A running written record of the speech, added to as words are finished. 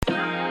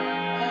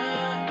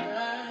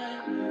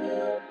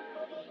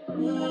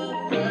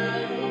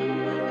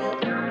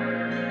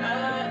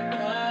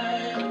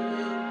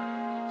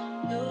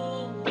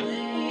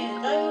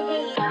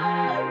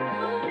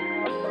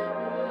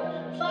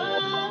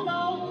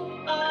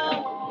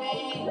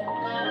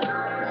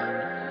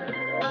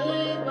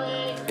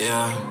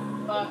Yeah.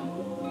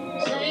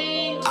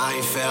 I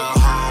ain't felt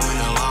home in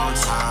a long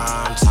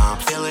time.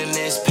 Feeling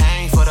this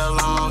pain for the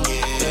long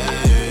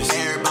years.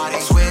 Everybody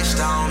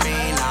switched on me,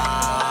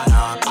 nah.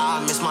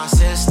 I miss my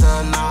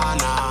sister, nah.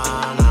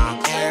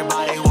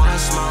 Everybody wanna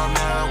smoke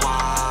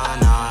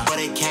marijuana, but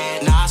it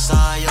can't not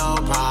solve your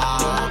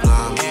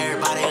problem.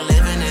 Everybody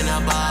living in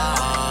a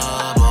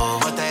bubble,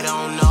 but they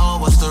don't know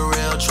what's the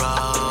real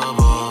trouble.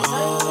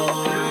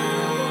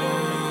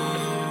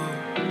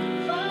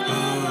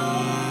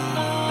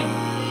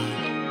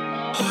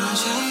 Wanna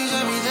change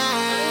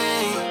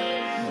everything.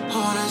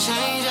 Wanna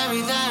change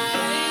everything.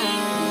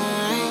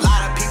 A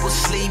lot of people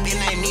sleep and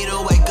they need to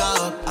wake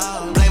up.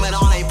 Blame it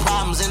on their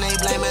problems and they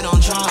blame it on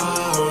Trump.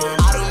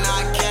 I do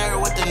not care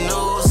what the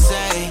news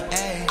say.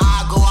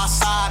 I go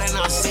outside and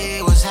I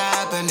see what's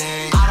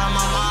happening. Out of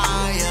my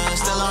mind, yeah,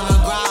 still on the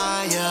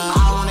grind, yeah.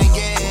 I wanna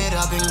get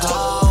up and go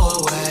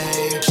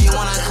away. She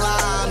wanna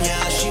climb,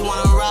 yeah, she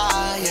wanna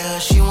ride, yeah.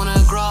 She wanna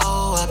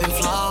grow up and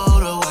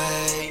float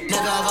away.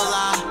 Never ever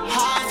lie,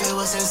 high, feel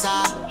what's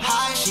inside.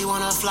 High, she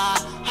wanna fly,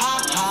 high.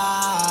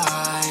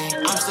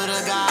 I'm still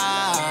the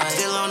guy,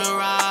 still on the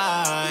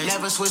ride.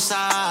 Never switch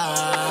sides.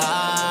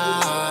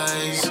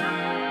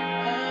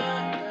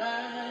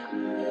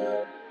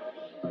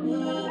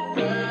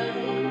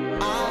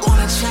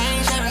 Wanna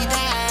change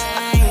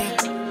everything.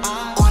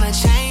 Wanna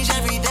change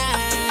everything.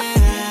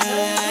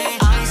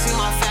 I ain't seen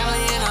my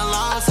family in a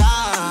long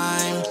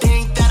time.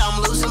 Think that I'm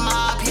losing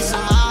my peace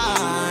of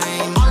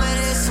mind. All of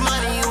this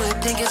money, you would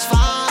think it's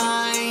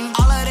fine.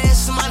 All of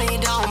this money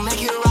don't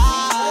make it right.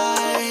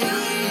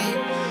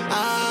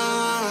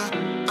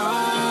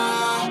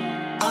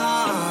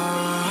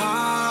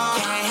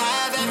 Can't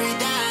have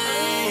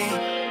everything.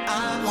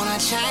 Wanna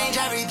change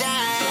everything.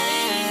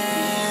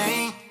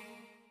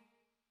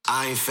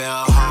 I ain't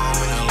felt home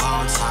in a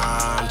long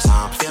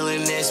time.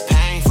 Feeling this